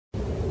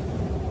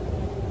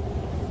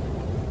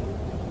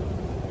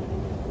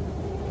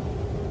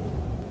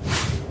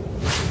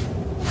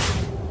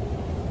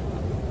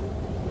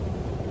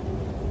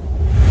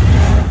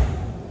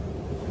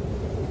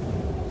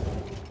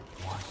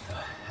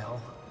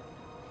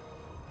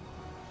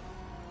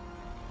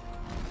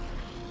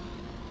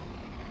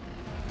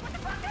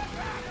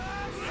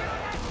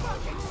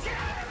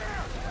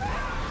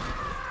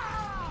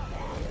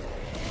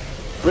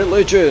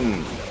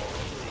religion.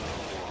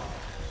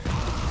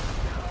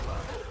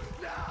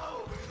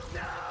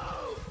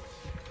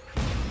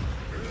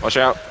 Watch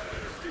out.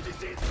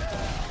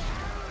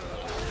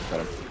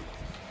 Got him.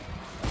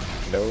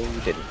 No,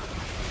 you didn't.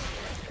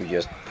 You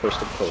just pushed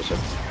him closer.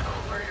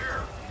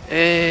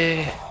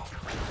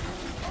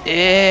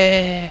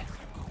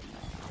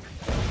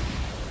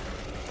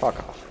 Fuck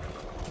off.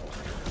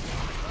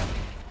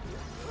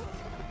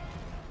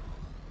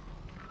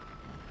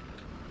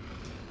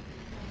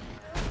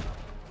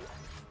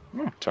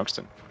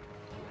 Tungsten.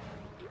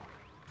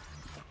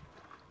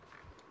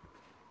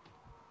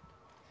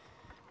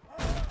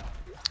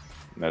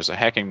 There's a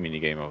hacking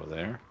minigame over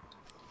there.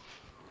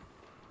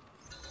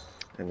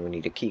 And we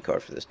need a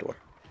keycard for this door.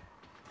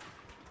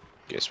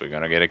 Guess we're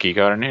gonna get a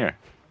keycard in here.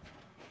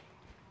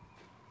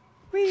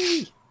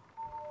 Whee!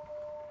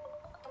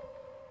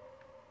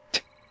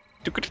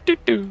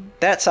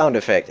 That sound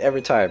effect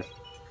every time.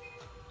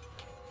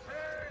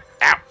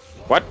 Ow!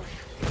 What?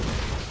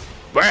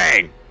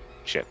 Bang!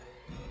 Shit.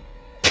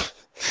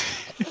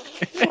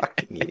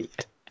 Fucking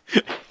idiot.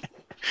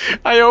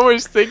 I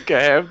always think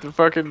I have the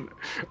fucking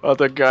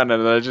other gun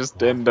and I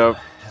just end up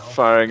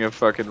firing a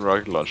fucking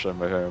rocket launcher in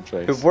my own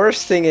face. The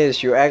worst thing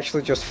is you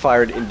actually just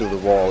fired into the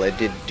wall and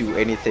didn't do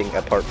anything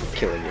apart from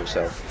killing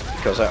yourself.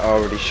 Because I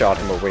already shot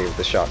him away with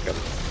the shotgun.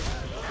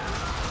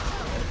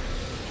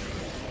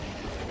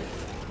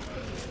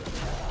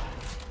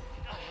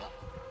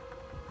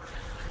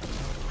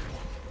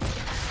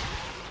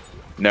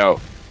 No.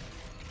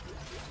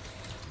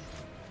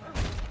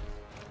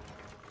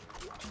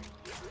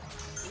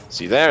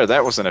 See there,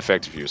 that was an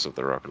effective use of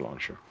the rocket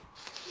launcher.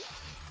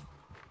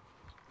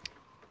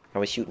 I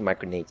was shooting my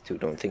grenades too,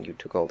 don't think you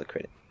took all the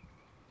credit.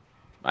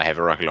 I have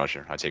a rocket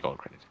launcher, I take all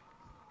credit.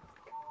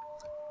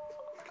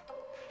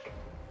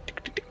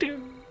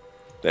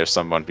 There's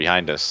someone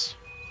behind us.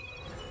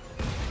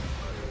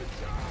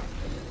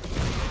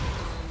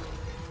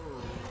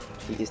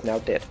 He is now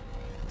dead.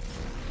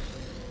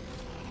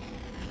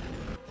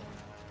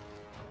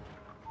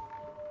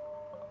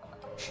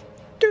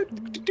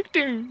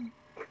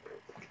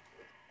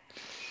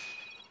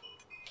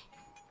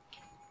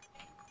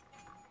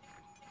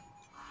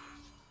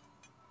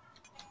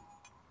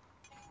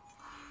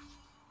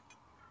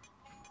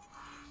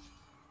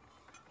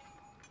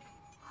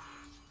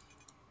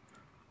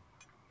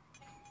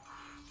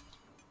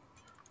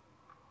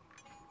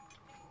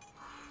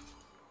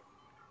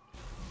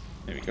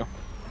 There we go.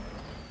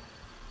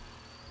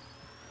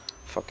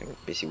 Fucking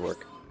busy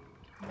work.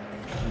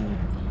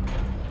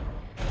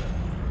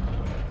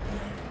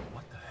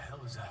 What the hell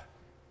is that?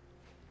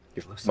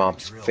 Your Looks like a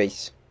mom's drill.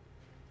 face.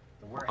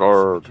 The warehouse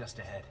Guard. is just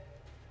ahead.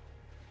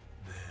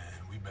 Then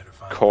we better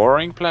find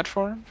Coring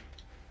platform?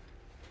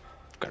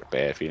 Got a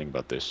bad feeling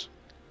about this.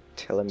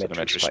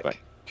 Telemetry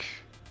spike.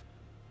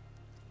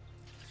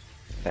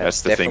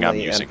 That's the thing I'm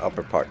definitely using. an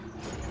upper part.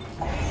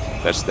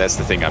 That's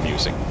the thing I'm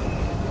using.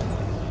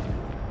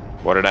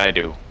 What did I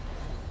do?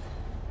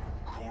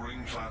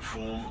 Coring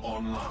platform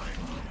online.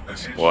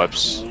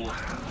 Whoops. All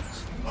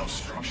hands.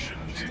 Obstruction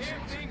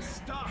detected.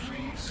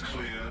 Please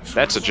clear.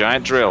 That's a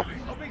giant drill.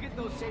 Help me get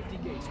those safety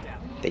gates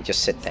down. They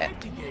just said that.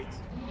 Safety gates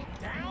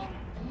down?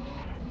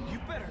 You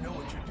better know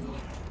what you're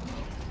doing.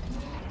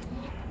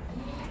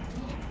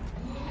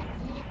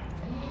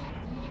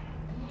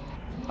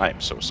 I am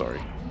so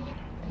sorry.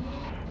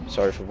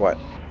 Sorry for what?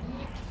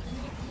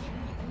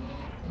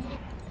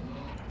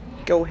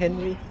 Go,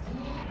 Henry.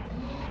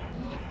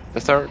 The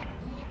third.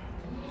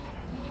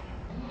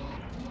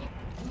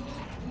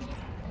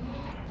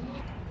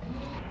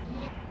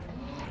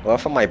 Well,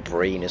 for my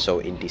brain is so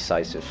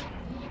indecisive.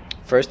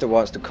 First it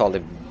wants to call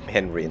him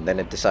Henry, and then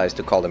it decides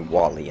to call him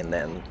Wally, and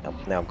then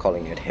now I'm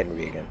calling it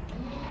Henry again.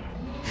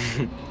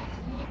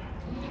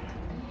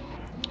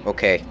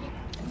 Okay,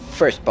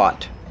 first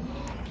bot.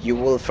 You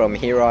will from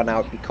here on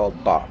out be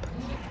called Bob.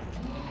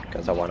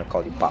 Because I want to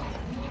call you Bob.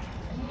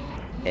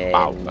 And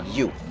Bob.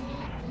 you.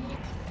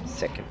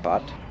 Second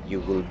bot. You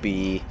will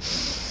be...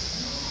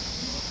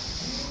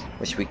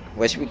 What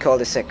should we call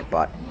the second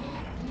bot?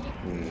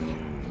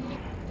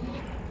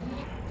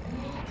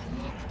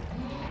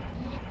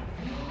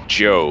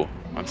 Joe.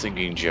 I'm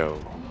thinking Joe.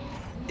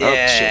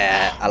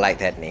 Yeah, I like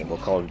that name. We'll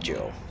call him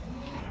Joe.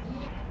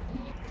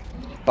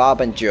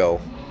 Bob and Joe.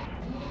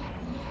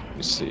 Let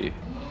me see.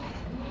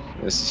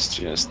 This is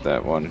just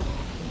that one.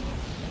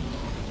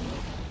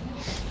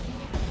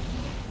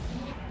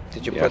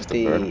 Did you Yeah, put it's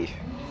the burner. the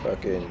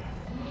fucking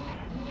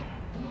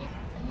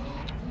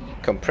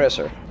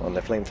compressor on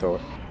the flamethrower?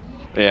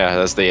 Yeah,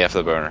 that's the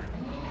afterburner.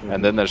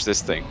 And then there's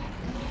this thing.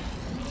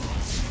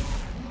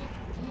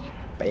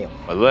 Bam.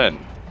 Well then.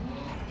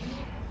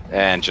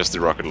 And just the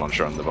rocket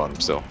launcher on the bottom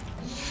still.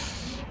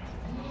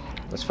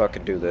 Let's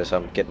fucking do this.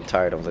 I'm getting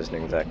tired of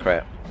listening to that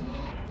crap.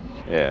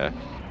 Yeah.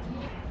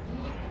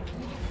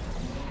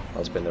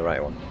 I'll spin the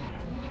right one.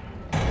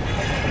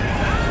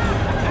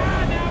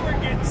 Ah, now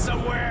we're getting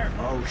somewhere.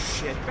 Oh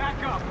shit.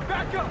 Back up.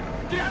 Back up.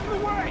 Get out of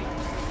the way.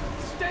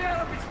 Stay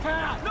out of its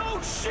path.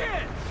 No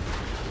shit.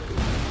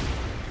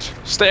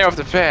 Stay off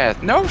the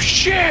path. No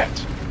shit!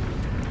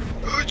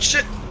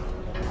 Shit!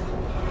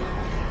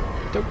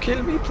 Don't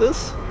kill me,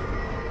 please.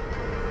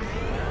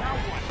 Now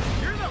what?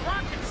 You're the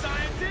rocket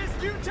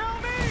scientist, you tell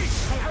me!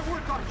 Hey, I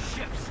work on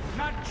ships,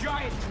 not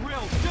giant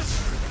drills.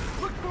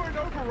 Just look for an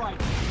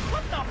override.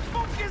 What the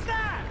fuck is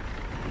that?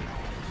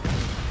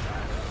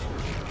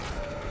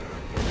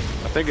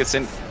 I think it's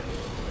in...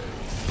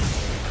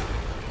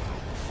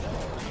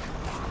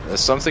 There's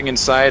something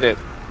inside it.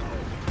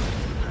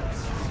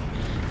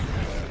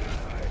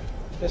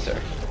 Yes, sir.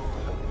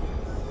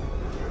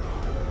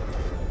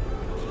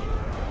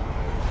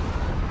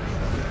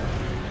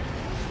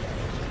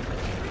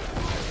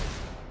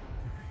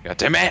 God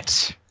damn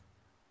it!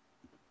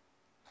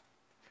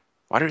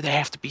 Why do they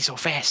have to be so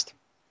fast?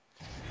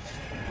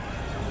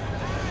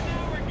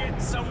 We're getting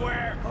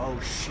somewhere. Oh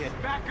shit.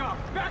 Back up!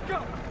 Back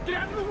up! Get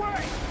out of the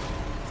way!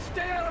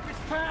 Stay out of its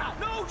path!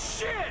 No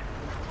shit!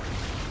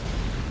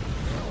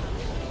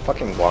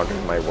 Fucking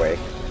wandering my way.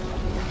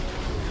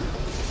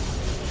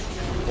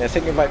 Yeah, I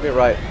think you might be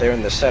right. They're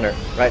in the center.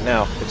 Right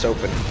now, it's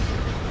open.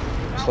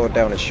 Slow it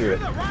down and shoot You're it.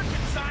 the rocket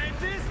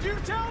scientist, you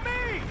tell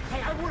me!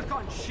 Hey, I work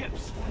on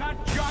ships, not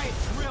giant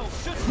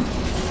drills. Just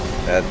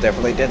That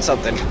definitely did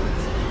something.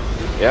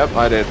 Yep,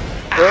 I did.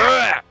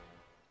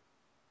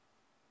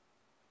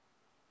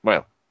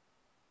 Well,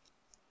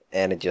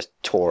 And it just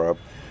tore up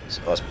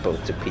us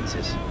both to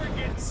pieces. we're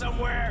getting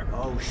somewhere.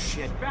 Oh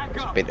shit. Back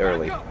up. A bit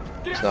early. Back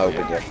up. Get It's out not of the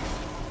open way. yet.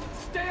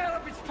 Stay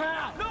out of its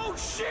path. No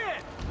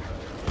shit!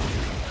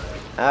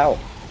 Ow.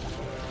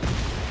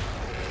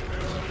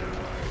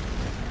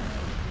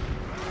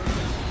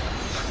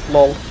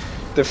 Lol.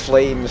 The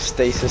flame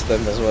stasis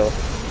them as well.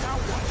 Now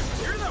what?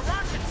 You're the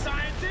rocket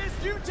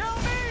scientist, you tell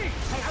me!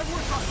 Hey, I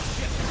work on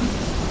ships.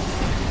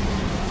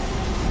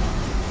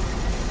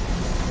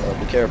 Oh,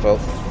 be careful.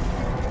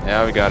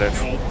 yeah, we got it.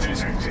 Fault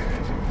detected.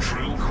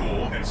 Drill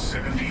core at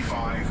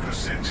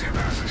 75%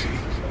 capacity.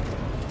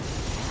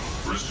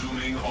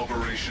 Resuming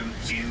operation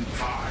in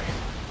 5,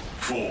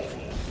 4,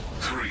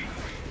 3,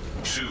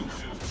 2,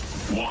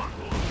 1.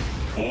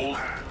 All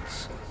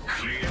hands,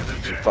 clear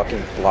the deck.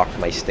 Fucking blocked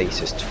my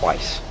stasis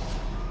twice.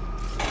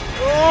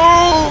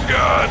 Oh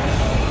god!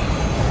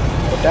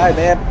 Don't die,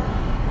 man.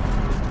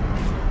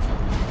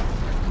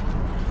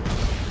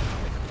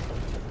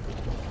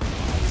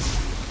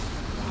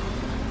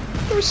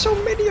 There's so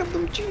many of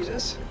them,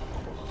 Jesus.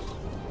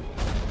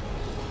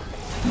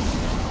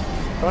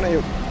 Front of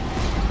you.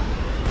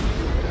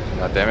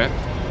 God damn it.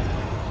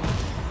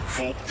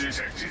 Fault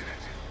detected.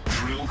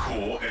 Drill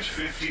core at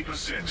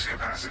 50%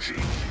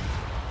 capacity.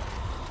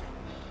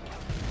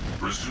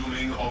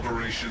 Resuming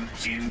operation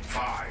in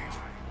 5,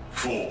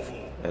 4,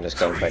 And it's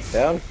going back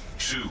down.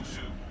 2,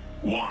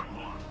 1.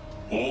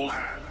 All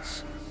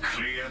hands,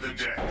 clear the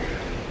deck.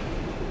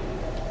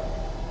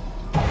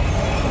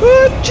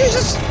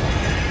 Jesus!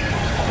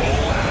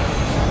 All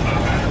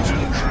hands,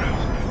 abandon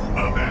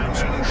drill.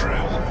 Abandon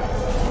drill.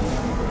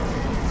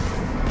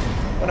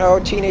 Oh no,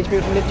 Teenage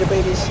Mutant Ninja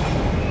Babies.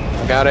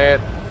 Got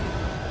it.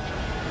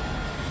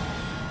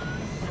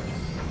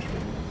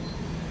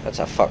 That's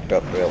a fucked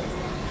up drill.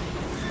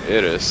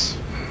 It is.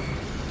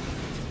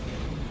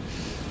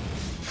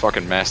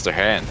 Fucking master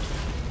hand.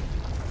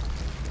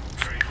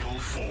 Fatal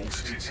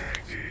fault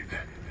detected.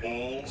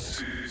 All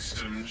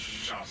systems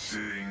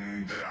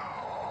shutting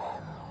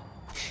down.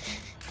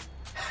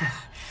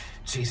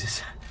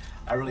 Jesus,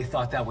 I really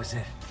thought that was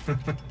it.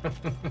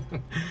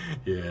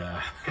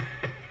 Yeah.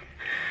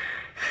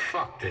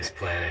 Fuck this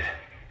planet.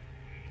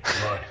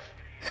 Come on,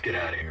 let's get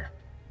out of here.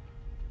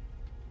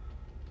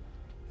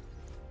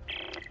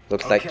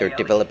 Looks like Okay, they're Ellie.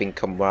 developing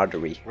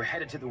camaraderie. We're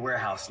headed to the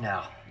warehouse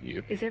now.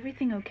 Yep. Is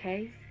everything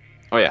okay?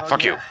 Oh yeah, Oh,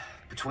 fuck yeah. you.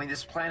 Between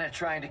this planet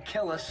trying to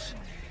kill us,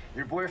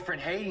 your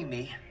boyfriend hating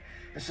me,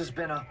 this has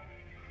been a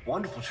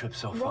wonderful trip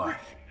so far.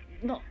 Robert's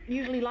not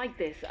usually like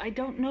this. I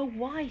don't know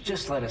why.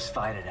 Just let us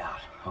fight it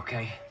out,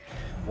 okay?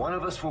 One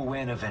of us will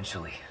win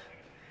eventually.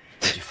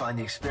 Did you find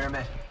the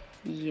experiment?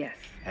 Yes.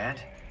 And?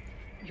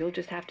 You'll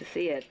just have to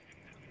see it.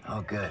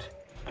 Oh, good.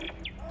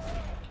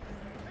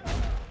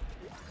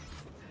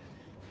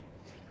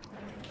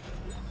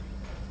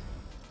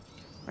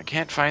 I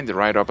can't find the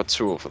right upper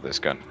tool for this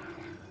gun.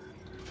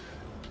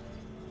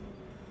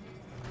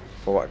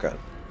 For what gun?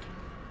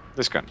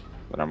 This gun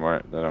that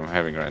I'm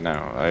having right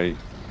now. I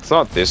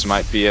thought this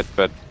might be it,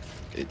 but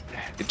it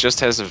just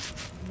has a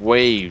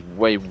way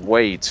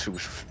too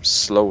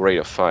slow rate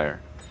of fire,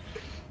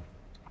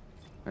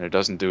 and it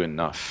doesn't do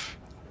enough.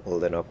 Well,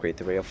 then upgrade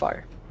the ray of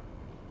fire.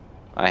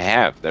 I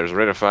have. There's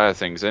rate of fire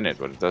things in it,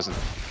 but it doesn't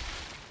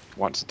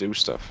want to do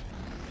stuff.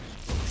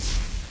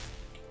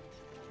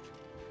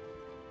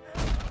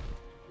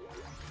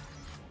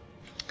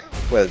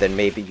 Well, then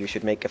maybe you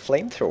should make a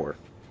flamethrower.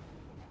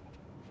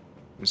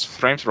 It's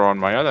flamethrower on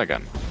my other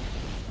gun.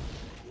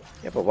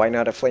 Yeah, but why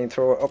not a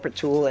flamethrower upper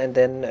tool and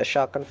then a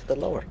shotgun for the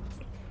lower?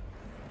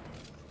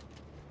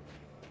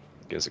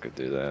 Guess I could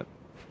do that.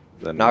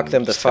 Then Knock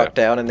them the just fuck tap-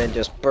 down and then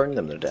just burn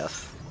them to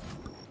death.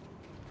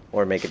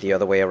 Or make it the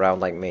other way around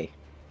like me.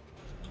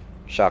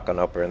 Shotgun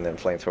upper and then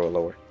flamethrower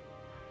lower.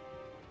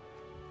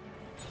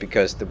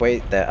 because the way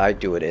that I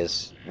do it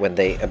is when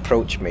they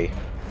approach me,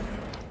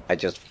 I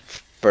just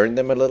burn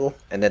them a little,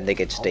 and then they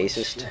get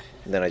stasis,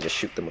 and then I just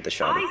shoot them with a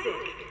shotgun. Isaac,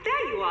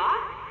 there you are.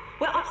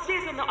 We're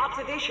upstairs on the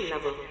observation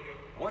level.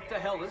 What the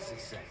hell is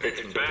this thing?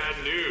 It's bad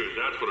news,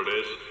 that's what it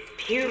is.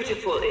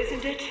 Beautiful,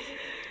 isn't it?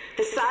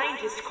 The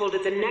scientists called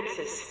it the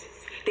Nexus.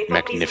 They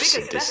thought these bigger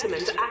Magnificent, isn't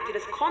specimens it? acted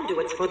as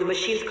conduits for the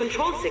machine's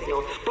control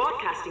signal,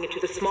 broadcasting it to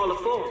the smaller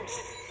forms.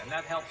 And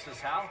that helps us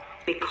how?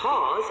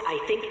 Because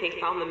I think they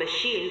found the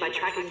machine by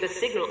tracking the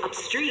signal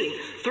upstream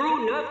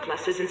through nerve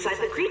clusters inside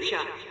the creature.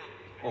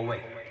 Oh,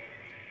 wait.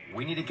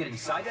 We need to get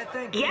inside that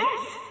thing?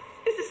 Yes!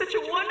 This is such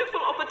a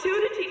wonderful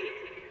opportunity.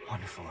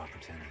 Wonderful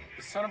opportunity.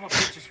 The son of a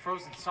bitch is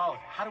frozen solid.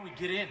 How do we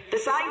get in? The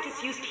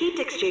scientists used heat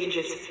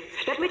exchangers.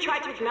 Let me try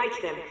to ignite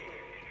them.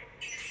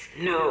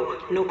 No,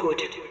 no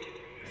good.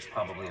 There's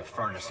probably a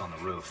furnace on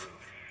the roof.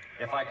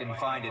 If I can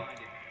find it,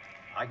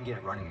 I can get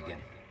it running again.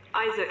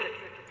 Isaac,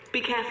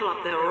 be careful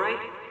up there, all right?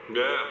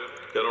 Yeah,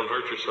 don't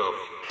hurt yourself.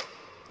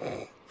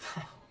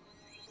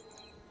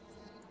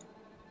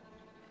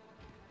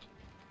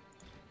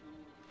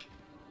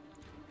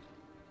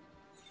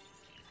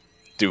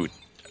 Dude,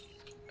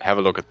 have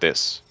a look at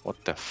this.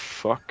 What the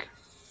fuck?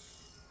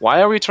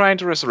 Why are we trying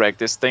to resurrect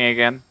this thing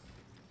again?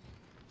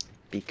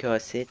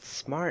 Because it's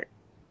smart.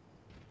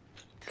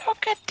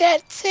 Look at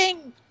that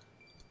thing!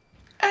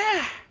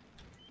 Ah!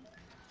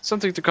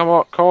 Something to come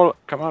out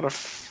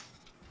of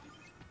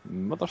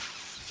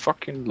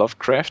motherfucking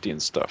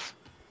Lovecraftian stuff.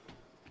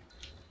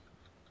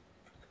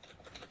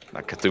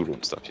 Like Cthulhu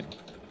and stuff, you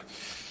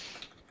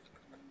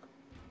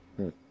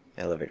know.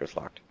 Elevator's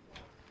locked.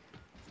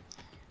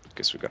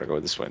 Guess we gotta go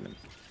this way then.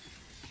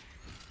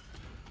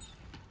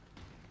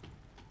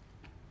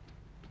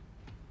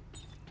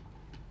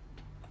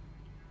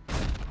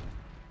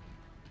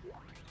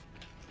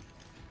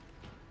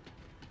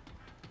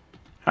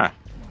 Huh.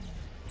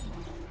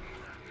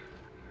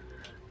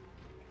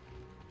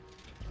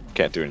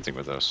 Can't do anything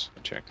with those.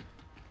 I checked.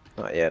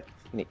 Not yet.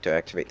 Need to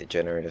activate the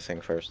generator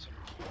thing first.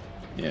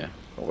 Yeah.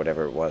 Or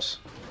whatever it was.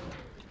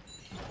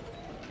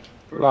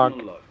 Log.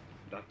 Personal log,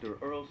 Dr.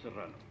 Earl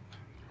Serrano.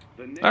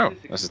 The Oh,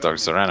 Nexus this is Dr.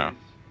 Serrano. experiment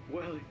is-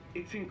 Well,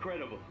 it's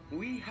incredible.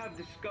 We have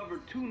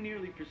discovered two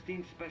nearly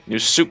pristine specimens. New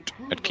suit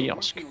and at crews are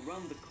kiosk. working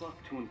around the clock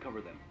to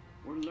uncover them.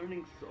 We're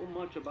learning so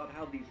much about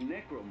how these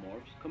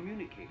necromorphs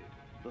communicated.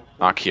 The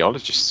whole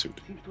Archaeologist suit.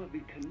 seems to have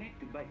been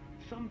connected by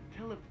some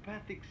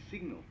telepathic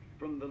signal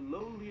from the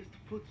lowliest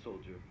foot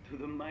soldier to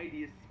the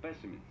mightiest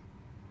specimen.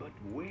 But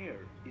where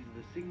is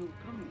the signal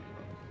coming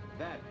from?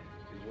 That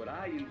is what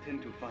I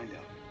intend to find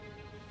out.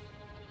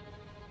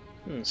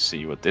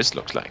 See what this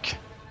looks like.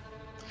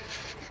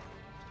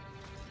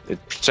 It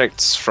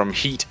protects from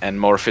heat and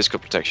more physical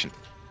protection.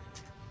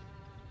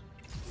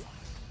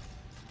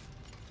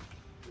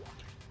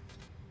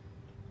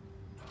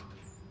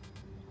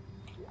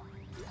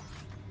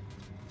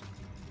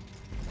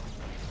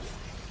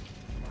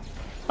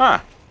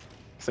 Ah,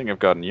 I think I've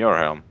gotten your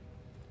helm.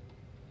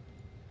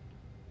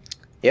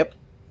 Yep.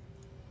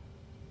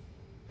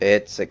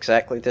 It's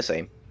exactly the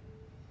same.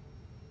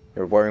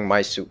 You're wearing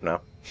my suit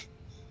now.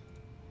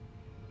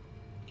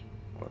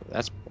 Well,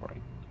 that's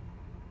boring.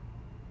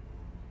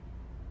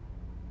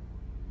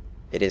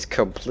 It is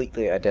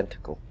completely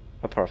identical,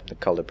 apart from the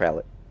color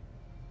palette.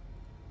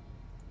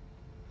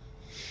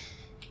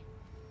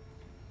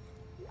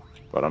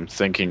 But I'm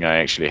thinking I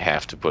actually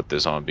have to put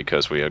this on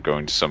because we are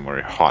going to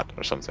somewhere hot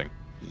or something.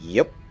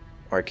 Yep.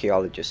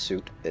 Archaeologist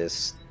suit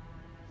is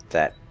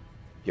that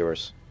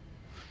yours.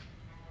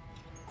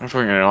 I'm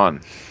putting it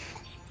on.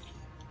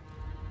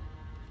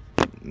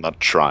 Not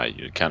try,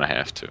 you kind of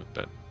have to,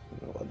 but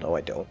Well, no,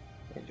 I don't.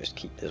 I just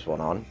keep this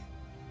one on.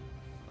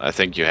 I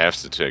think you have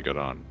to take it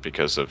on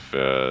because of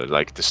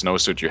like the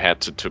snowsuit you had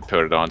to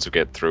put it on to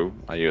get through.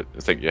 I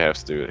think you have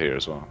to do it here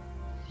as well.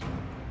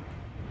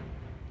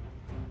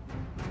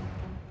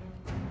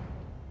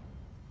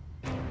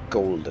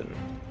 Golden.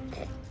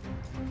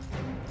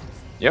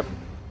 Yep,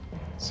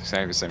 it's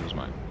exactly the same as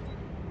mine.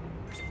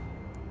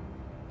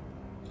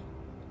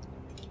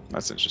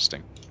 That's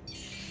interesting.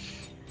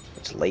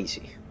 It's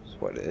lazy, is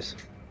what it is.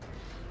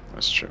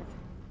 That's true.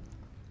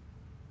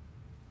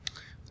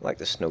 I like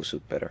the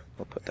snowsuit better.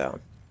 I'll put that on.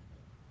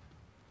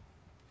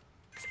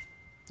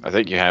 I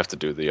think you have to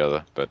do the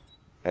other, but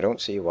I don't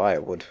see why I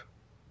would.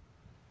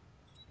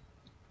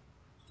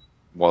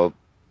 well,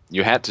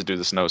 you had to do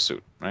the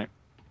snowsuit, right?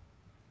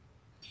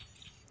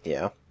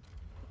 Yeah.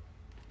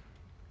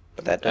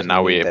 But that doesn't And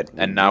now mean that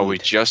we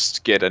need-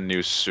 just get a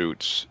new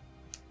suit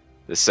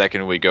the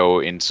second we go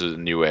into the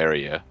new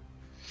area.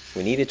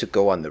 We needed to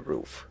go on the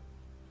roof.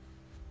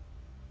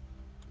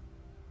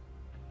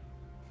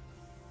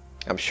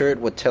 I'm sure it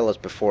would tell us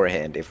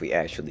beforehand if we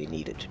actually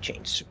needed to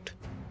change suit.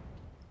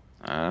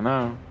 I don't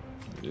know.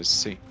 We'll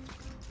just see.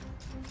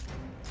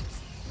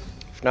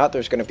 If not,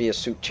 there's going to be a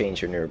suit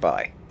changer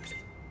nearby.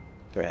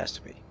 There has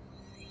to be.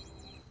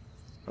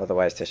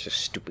 Otherwise, that's just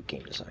stupid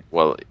game design.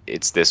 Well,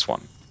 it's this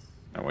one.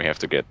 And we have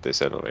to get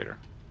this elevator.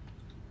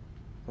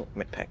 Oh,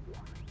 medpack.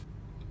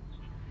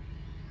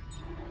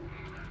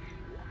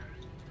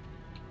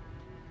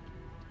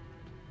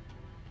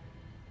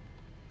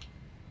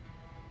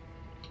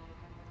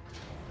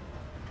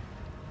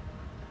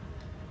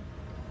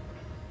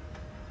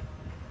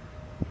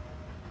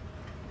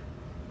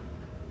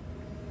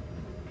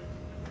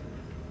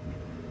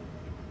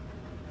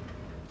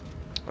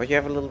 Oh, you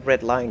have a little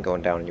red line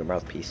going down in your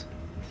mouthpiece.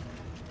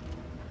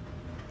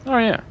 Oh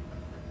yeah.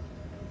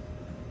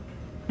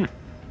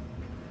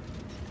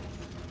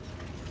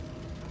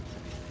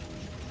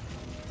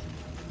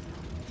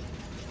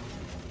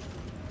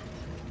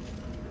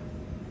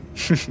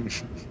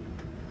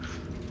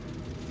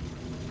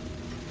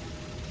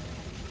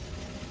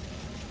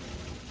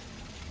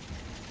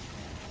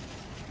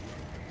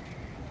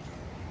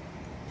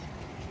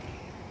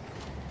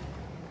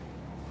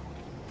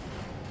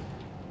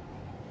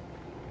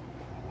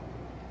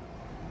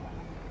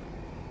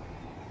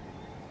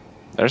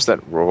 There's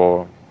that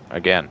roar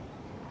again.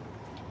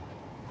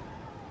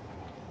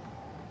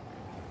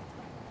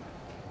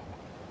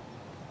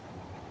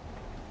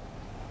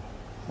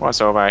 What's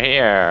over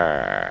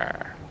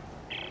here?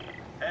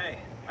 Hey,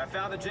 I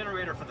found the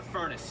generator for the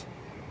furnace.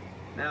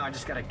 Now I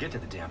just gotta get to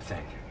the damn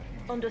thing.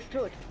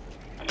 Understood.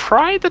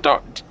 Pry the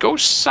dog. Go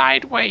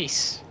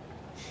sideways.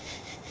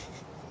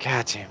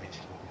 God damn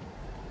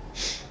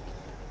it.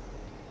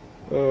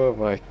 Oh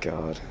my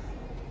god.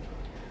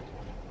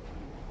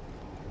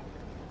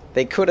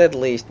 They could at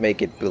least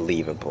make it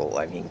believable.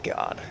 I mean,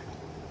 god.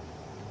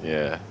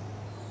 Yeah.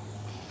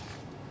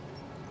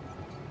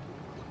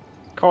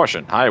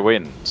 Caution, high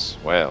winds.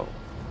 Well.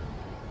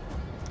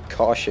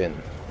 Caution.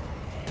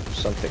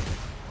 Something.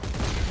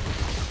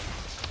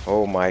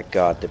 Oh my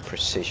god, the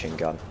precision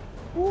gun.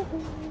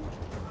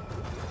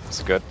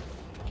 It's good.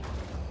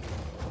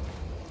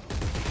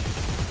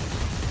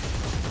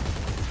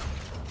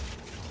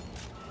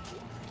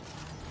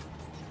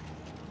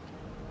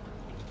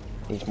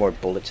 Needs more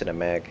bullets in a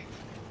mag.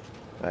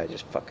 I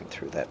just fucking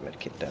threw that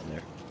medkit down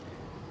there.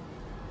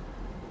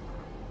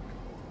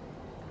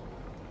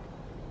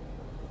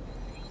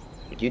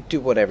 You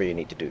do whatever you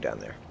need to do down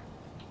there.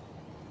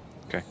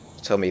 Okay.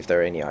 Tell me if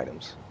there are any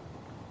items.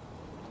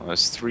 Well,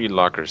 there's 3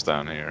 lockers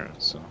down here,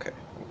 so. Okay,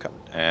 I'm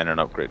coming down. And an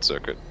upgrade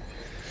circuit.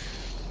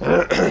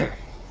 I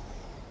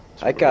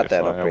got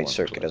that If I upgrade want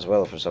circuit to. as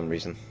well for some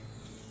reason.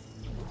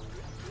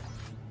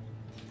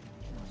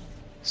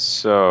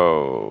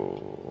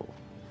 So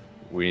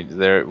we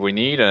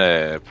need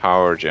a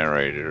power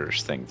generator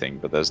thing,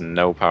 but there's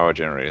no power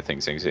generator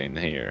things in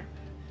here.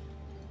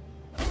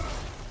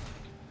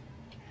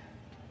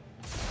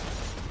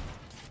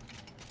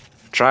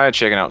 Try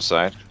checking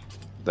outside,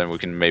 then we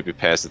can maybe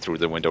pass it through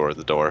the window or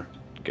the door,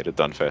 get it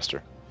done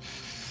faster.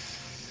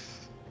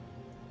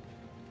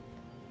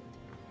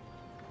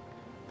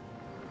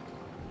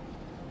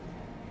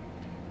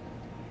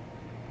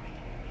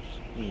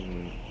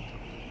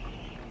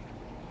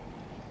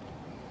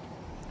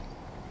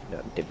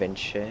 Not the vent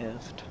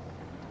shaft.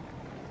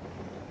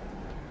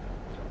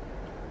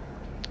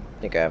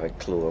 I think I have a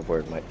clue of where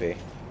it might be.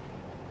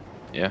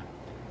 Yeah.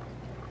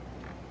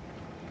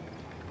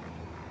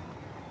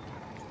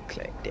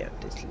 Climb down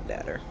this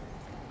ladder.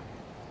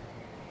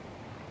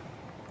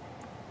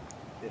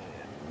 And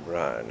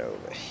run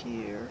over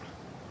here.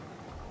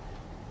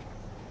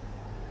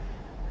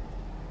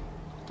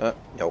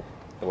 Nope.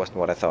 It wasn't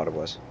what I thought it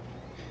was.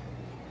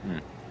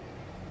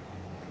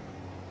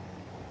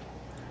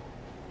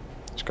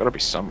 It's gotta be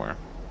somewhere.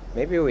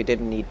 Maybe we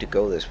didn't need to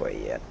go this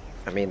way yet.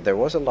 I mean, there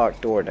was a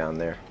locked door down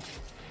there.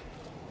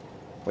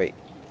 Wait.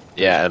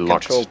 Yeah, it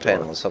locks Control the door.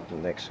 panel,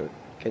 something next to it.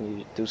 Can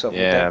you do something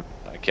Yeah,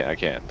 with I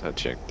can't. I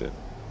checked it.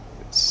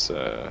 It's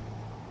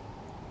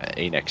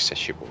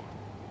inaccessible.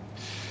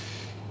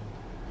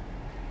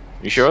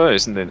 You sure there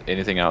isn't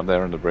anything out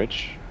there on the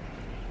bridge?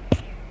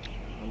 that?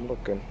 I'm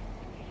looking.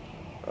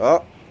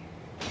 Oh!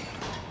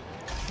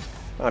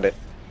 Found it.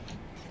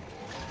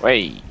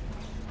 Wait.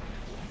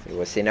 It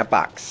was in a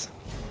box.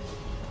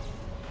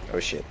 Oh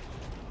shit.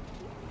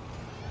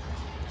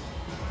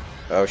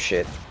 Oh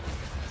shit.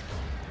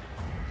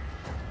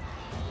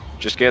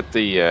 Just get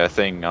the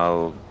thing.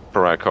 I'll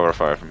provide cover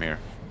fire from here.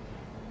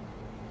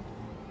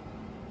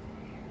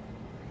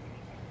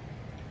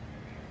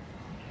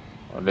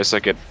 Unless I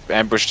get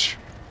ambushed.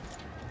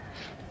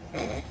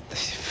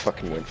 This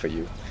fucking went for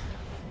you.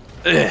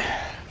 Ugh.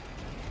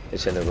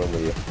 It's in the room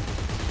with you.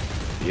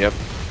 Yep.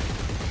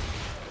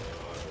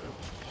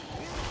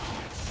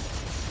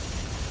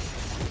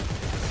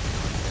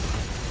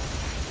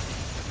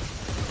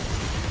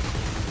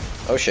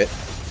 Oh shit.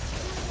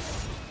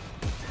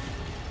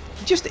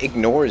 He just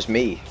ignores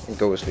me and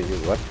goes for you,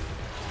 what?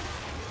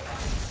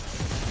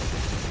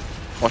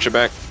 Watch your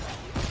back.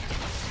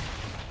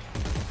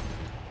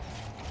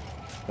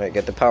 Right,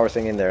 get the power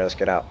thing in there, let's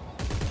get out.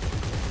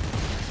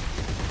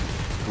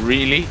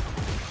 Really?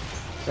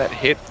 That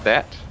hit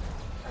that?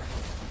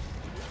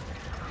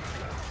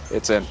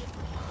 It's in.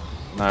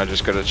 Now I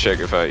just gotta check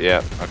if I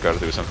gotta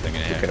do something in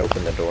You here. can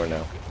open the door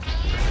now.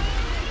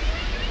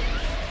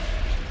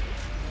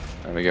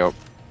 There we go.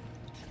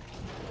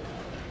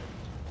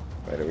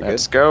 Right, are we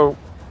Let's good? go.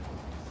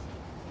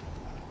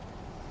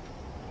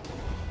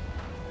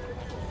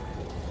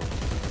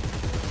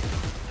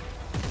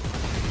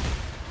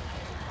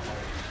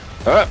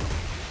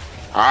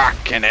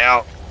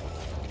 Canal.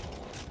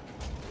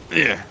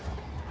 Yeah.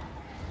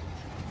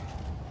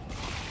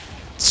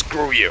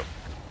 Screw you.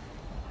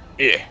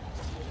 Yeah.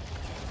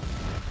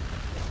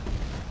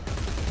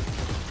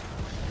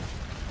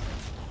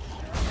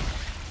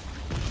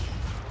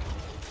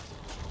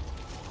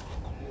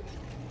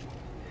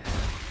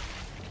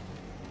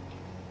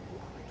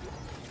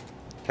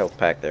 health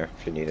pack there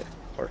if you need it.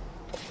 Or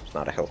it's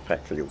not a health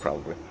pack for you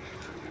probably.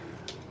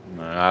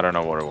 I don't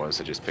know what it was.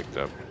 I just picked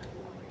up.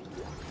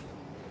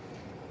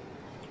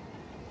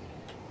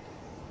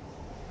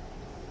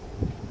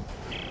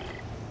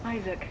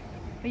 Isaac,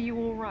 are you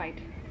all right?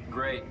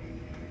 Great.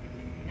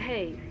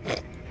 Hey,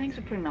 thanks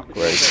for putting up with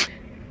Great. Isaac.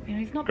 You know,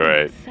 he's not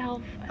Great. been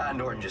himself.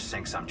 Norton just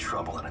thinks I'm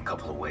trouble in a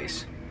couple of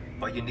ways.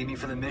 But you need me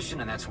for the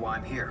mission, and that's why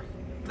I'm here.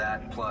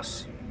 That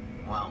plus,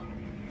 well,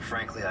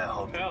 frankly, I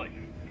hope. Allie,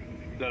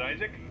 is that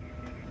Isaac?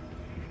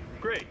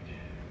 Great,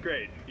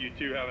 great. You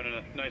two having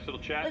a nice little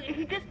chat?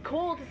 He just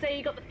called to say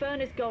he got the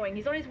furnace going.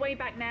 He's on his way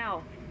back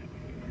now.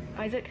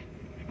 Isaac,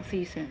 I'll see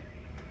you soon.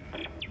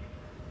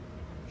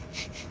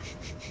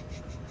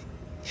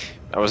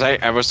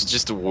 I was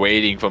just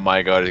waiting for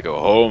my guy to go,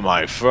 oh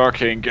my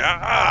fucking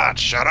god,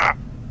 shut up!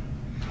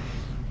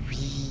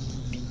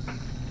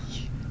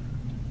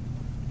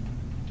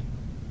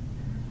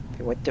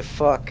 What the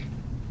fuck?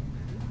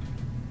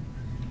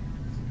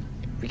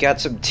 We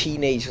got some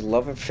teenage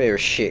love affair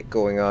shit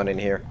going on in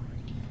here.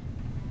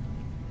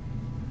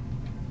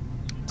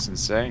 It's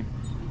insane.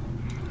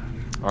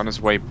 On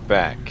his way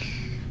back.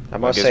 I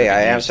must guess say, we can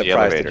I am use the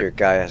surprised that elevator. your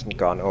guy hasn't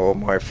gone, oh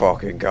my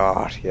fucking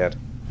god, yet.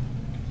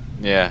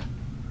 Yeah.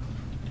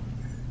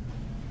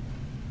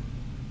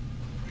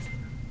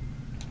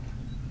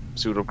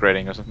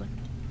 Pseudo-grading or something.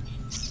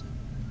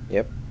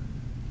 Yep.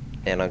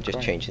 And I'm just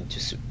Okay. changing to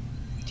suit.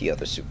 The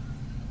other suit.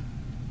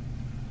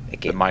 The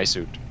Again, my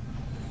suit.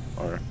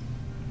 Or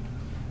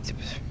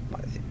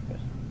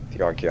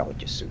the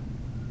archaeologist suit.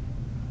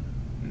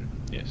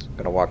 yes. I'm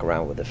gonna walk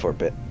around with it for a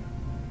bit.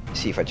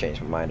 See if I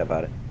change my mind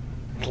about it.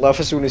 Love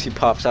as soon as he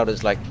pops out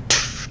is like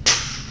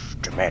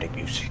dramatic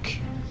music.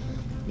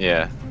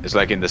 Yeah. It's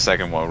like in the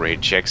second one where he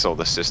checks all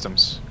the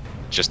systems.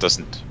 Just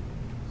doesn't.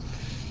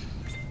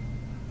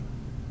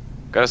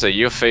 Gotta say,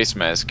 your face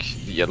mask,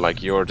 yeah,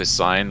 like your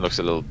design looks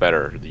a little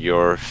better.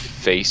 Your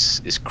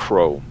face is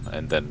chrome,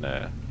 and then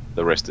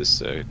the rest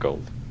is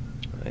gold.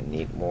 I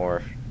need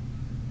more.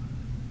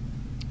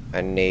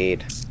 I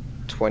need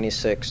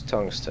 26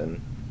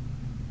 tungsten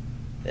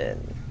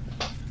and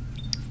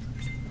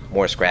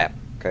more scrap.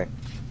 Okay,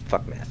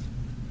 fuck math.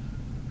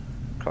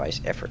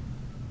 Christ, effort.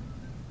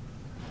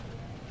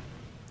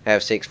 I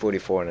have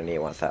 644 and I need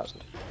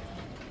 1,000.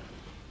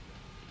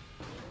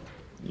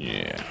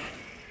 Yeah.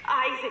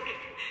 Isaac.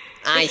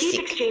 The heat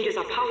exchangers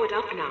are powered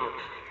up now,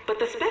 but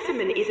the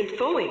specimen isn't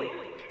thawing.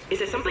 Is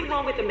there something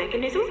wrong with the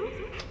mechanism?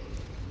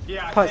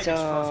 Yeah, I think it's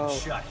Puzzle.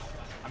 frozen shut.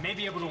 I may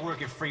be able to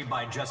work it free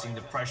by adjusting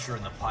the pressure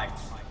in the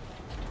pipes.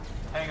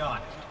 Hang on.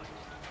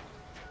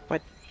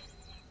 What?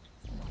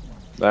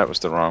 That was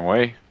the wrong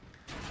way.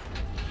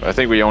 But I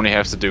think we only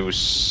have to do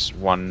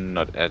one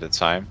at a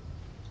time.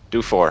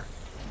 Do 4.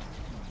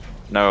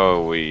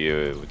 No, we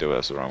do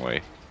this the wrong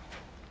way.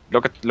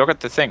 Look at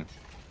the thing.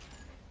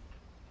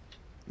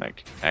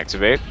 Like,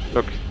 activate.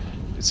 Look,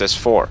 it says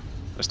 4.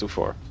 Let's do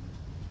 4.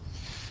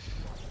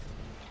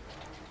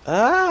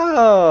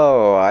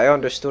 Oh, I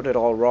understood it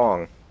all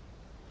wrong.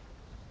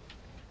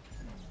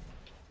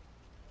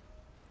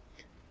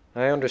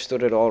 I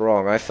understood it all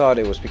wrong. I thought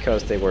it was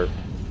because they were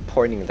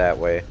pointing that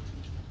way.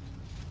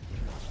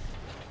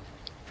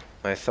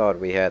 I thought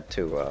we had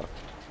to,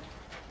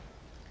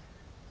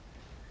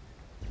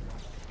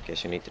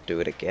 guess you need to do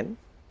it again?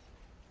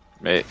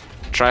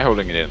 Try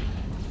holding it in,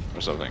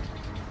 or something.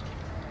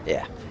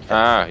 Yeah.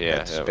 Ah, yeah,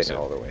 Let's that was spin it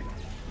it. all the way.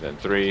 Then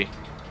 3.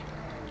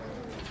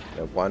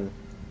 The 1.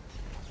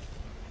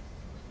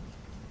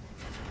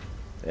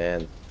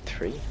 And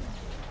 3.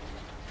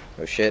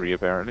 Oh shit. 3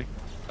 apparently.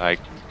 I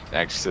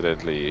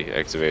accidentally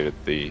activated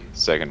the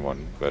second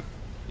one, but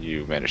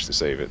you managed to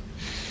save it.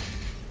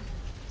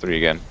 3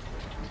 again.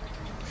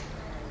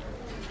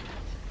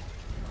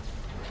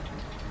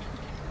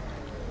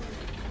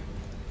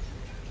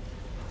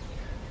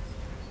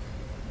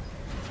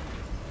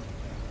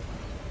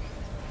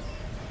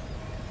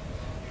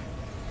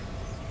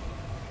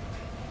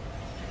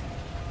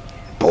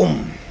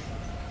 Boom!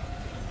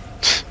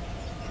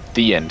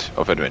 The end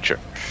of adventure.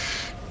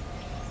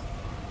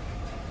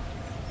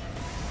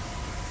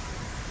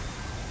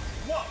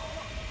 Whoa!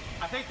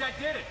 I think that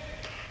did it.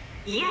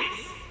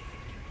 Yes.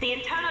 The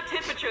internal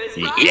temperature is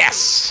rising.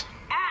 Yes!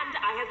 And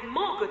I have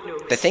more good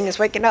news. The thing is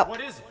waking up! What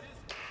is it?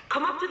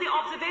 Come up to the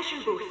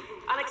observation booth.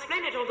 I'll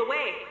explain it on the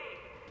way.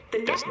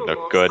 The Doesn't look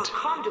necromorphs good. are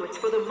conduits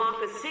for the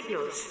marker's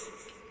signals.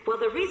 Well,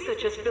 the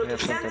researchers built a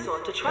have something.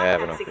 sensor to I track have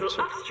that an signal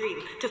open upstream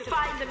to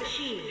find the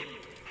machine.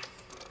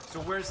 So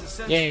where's the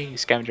sensor? Yay,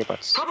 scavenger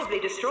bots. Probably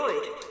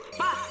destroyed.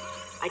 But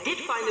I did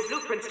find the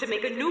blueprints to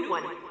make a new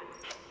one.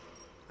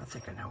 I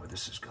think I know where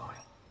this is going.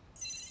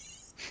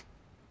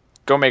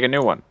 Go make a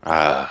new one.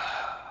 Ah.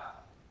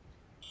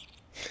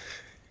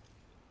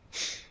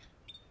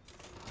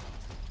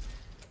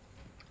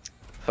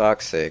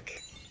 Fuck's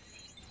sake.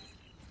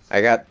 I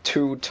got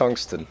 2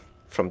 tungsten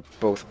from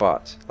both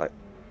bots. Like,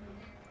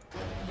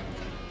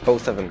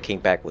 both of them came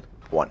back with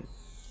 1.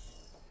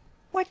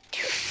 What the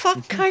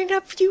fuck kind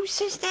of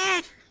use is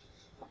that?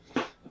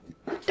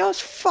 Does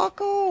fuck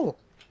all.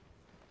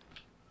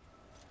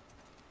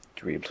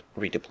 Did you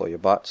redeploy your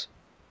bots?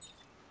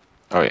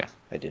 Oh yeah.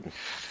 I didn't.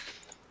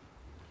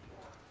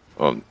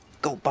 Well,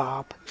 Go,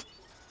 Bob.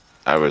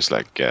 I was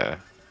like,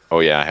 oh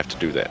yeah, I have to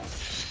do that.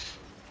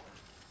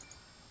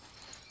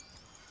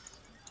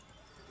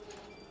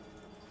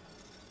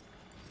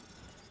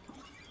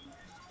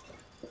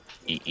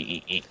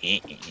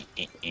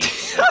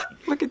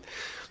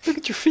 Look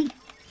at your feet.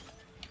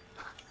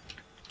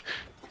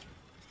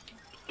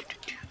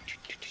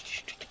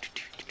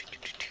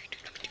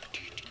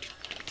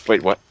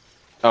 Wait, what?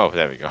 Oh,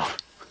 there we go.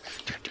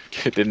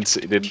 It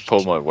didn't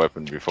pull my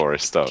weapon before I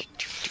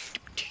stopped.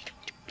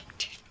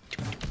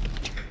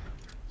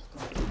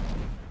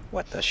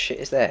 What the shit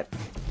is that?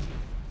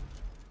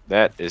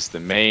 That is the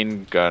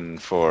main gun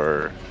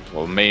for,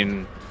 well,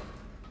 main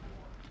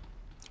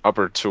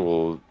upper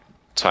tool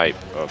type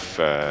of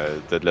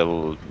the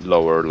little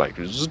lower, like,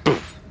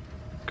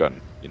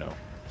 gun, you know,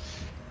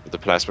 with the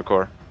plasma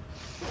core.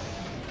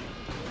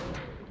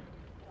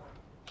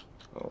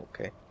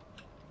 Okay.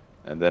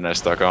 And then I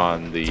stuck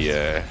on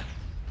the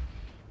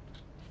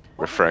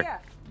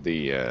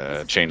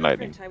chain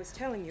lightning I was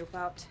telling you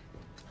about.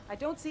 I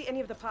don't see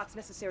any of the parts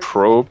necessary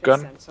probe to make gun.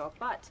 this sensor,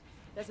 but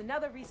there's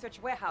another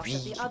research warehouse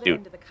at the other Dude,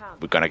 end of the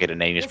camp. we're gonna get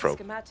an anus Here's a probe.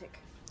 schematic.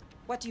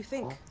 What do you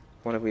think?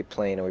 What are we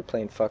playing? Are we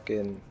playing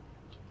fucking...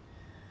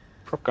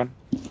 Probe gun.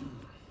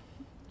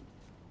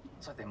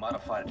 Looks like they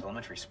modified a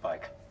telemetry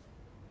spike.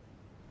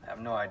 I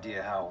have no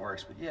idea how it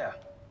works, but yeah.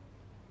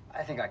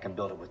 I think I can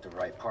build it with the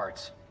right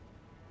parts.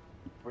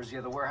 Where's the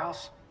other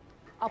warehouse?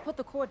 I'll put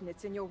the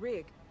coordinates in your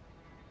rig.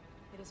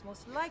 It is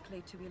most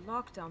likely to be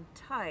locked down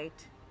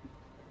tight.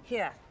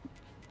 Here.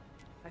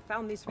 I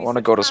found these I wanna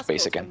research go to space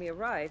passports again. when we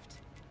arrived.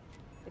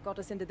 They got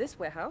us into this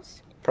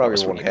warehouse. Probably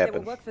Maybe won't Maybe they will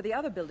happen, work for the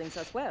other buildings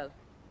as well.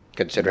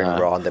 considering Nah.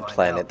 we're on the Find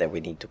planet out. that we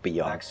need to be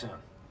on. Back soon.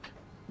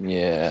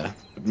 Yeah,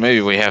 but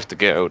maybe we have to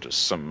go to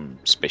some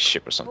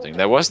spaceship or something.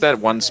 There was that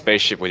one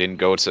spaceship we didn't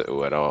go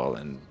to at all,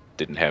 and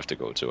didn't have to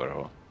go to at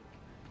all.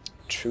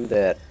 True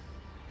that.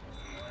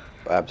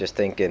 But I'm just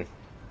thinking,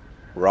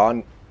 we're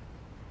on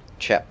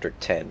chapter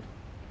 10.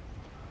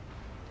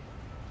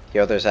 The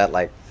other's at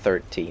like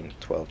 13,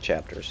 12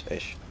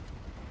 chapters-ish.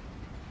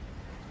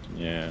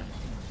 Yeah.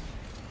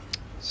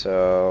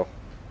 So,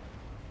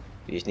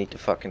 you just need to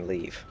fucking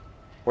leave.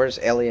 Where's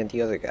Ellie and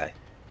the other guy?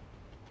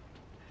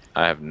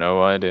 I have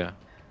no idea.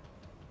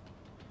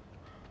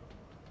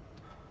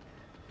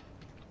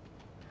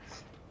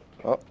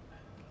 Oh,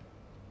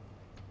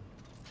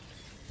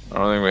 I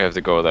don't think we have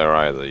to go there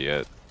either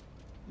yet.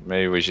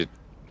 Maybe we should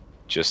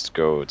just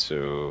go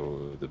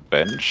to the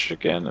bench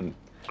again and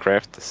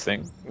craft the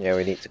thing. yeah,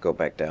 we need to go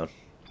back down.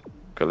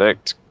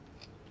 Collect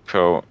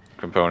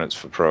components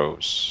for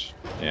pros.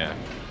 Yeah,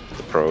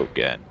 the pro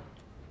again.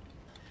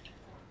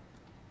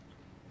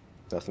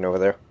 Nothing over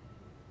there?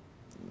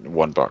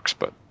 1 box,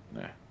 but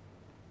yeah.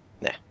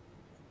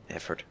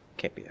 Effort.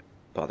 Can't be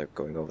bothered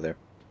going over there.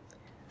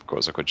 Of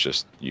course, I could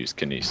just use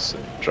kinesis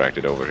and drag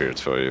it over here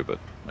for you, but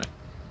yeah.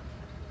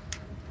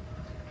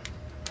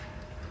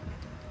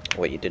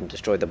 Wait, you didn't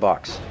destroy the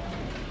box?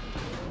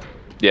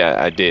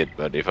 Yeah, I did,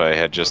 but if I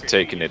had just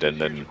taken it and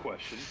then...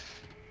 Question.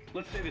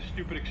 Let's say the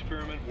stupid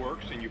experiment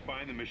works and you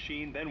find the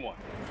machine, then what?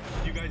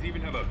 Do you guys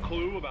even have a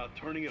clue about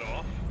turning it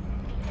off?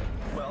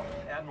 Well,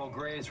 Admiral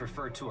Graves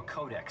referred to a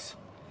codex.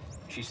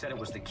 She said it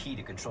was the key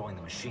to controlling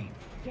the machine.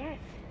 Yes.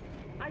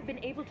 I've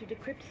been able to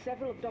decrypt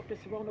several of Dr.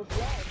 Serrano's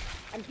words,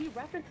 and he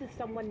references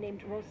someone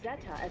named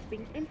Rosetta as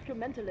being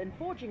instrumental in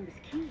forging this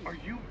key. Are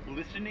you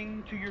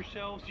listening to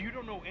yourselves? You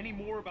don't know any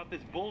more about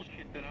this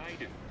bullshit than I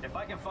do. If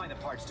I can find the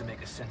parts to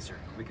make a sensor,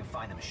 we can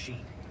find the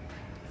machine.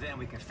 Then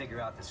we can figure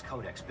out this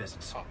codex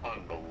business.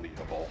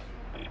 Unbelievable.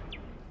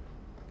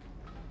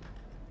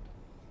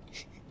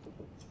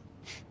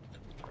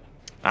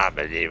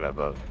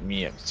 Unbelievable.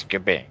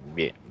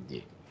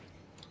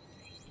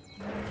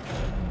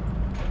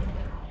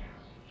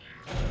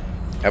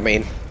 I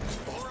mean...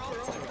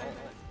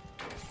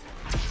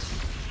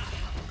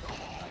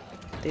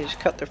 They just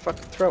cut their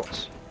fucking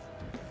throats.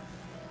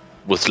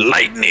 With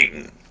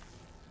lightning!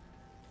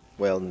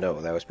 Well,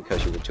 no, that was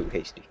because you were too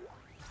hasty.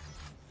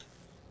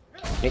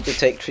 You need to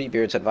take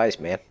Treebeard's advice,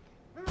 man.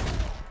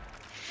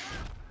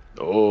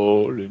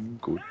 All in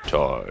good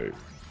time.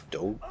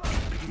 Don't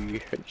be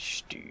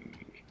hasty.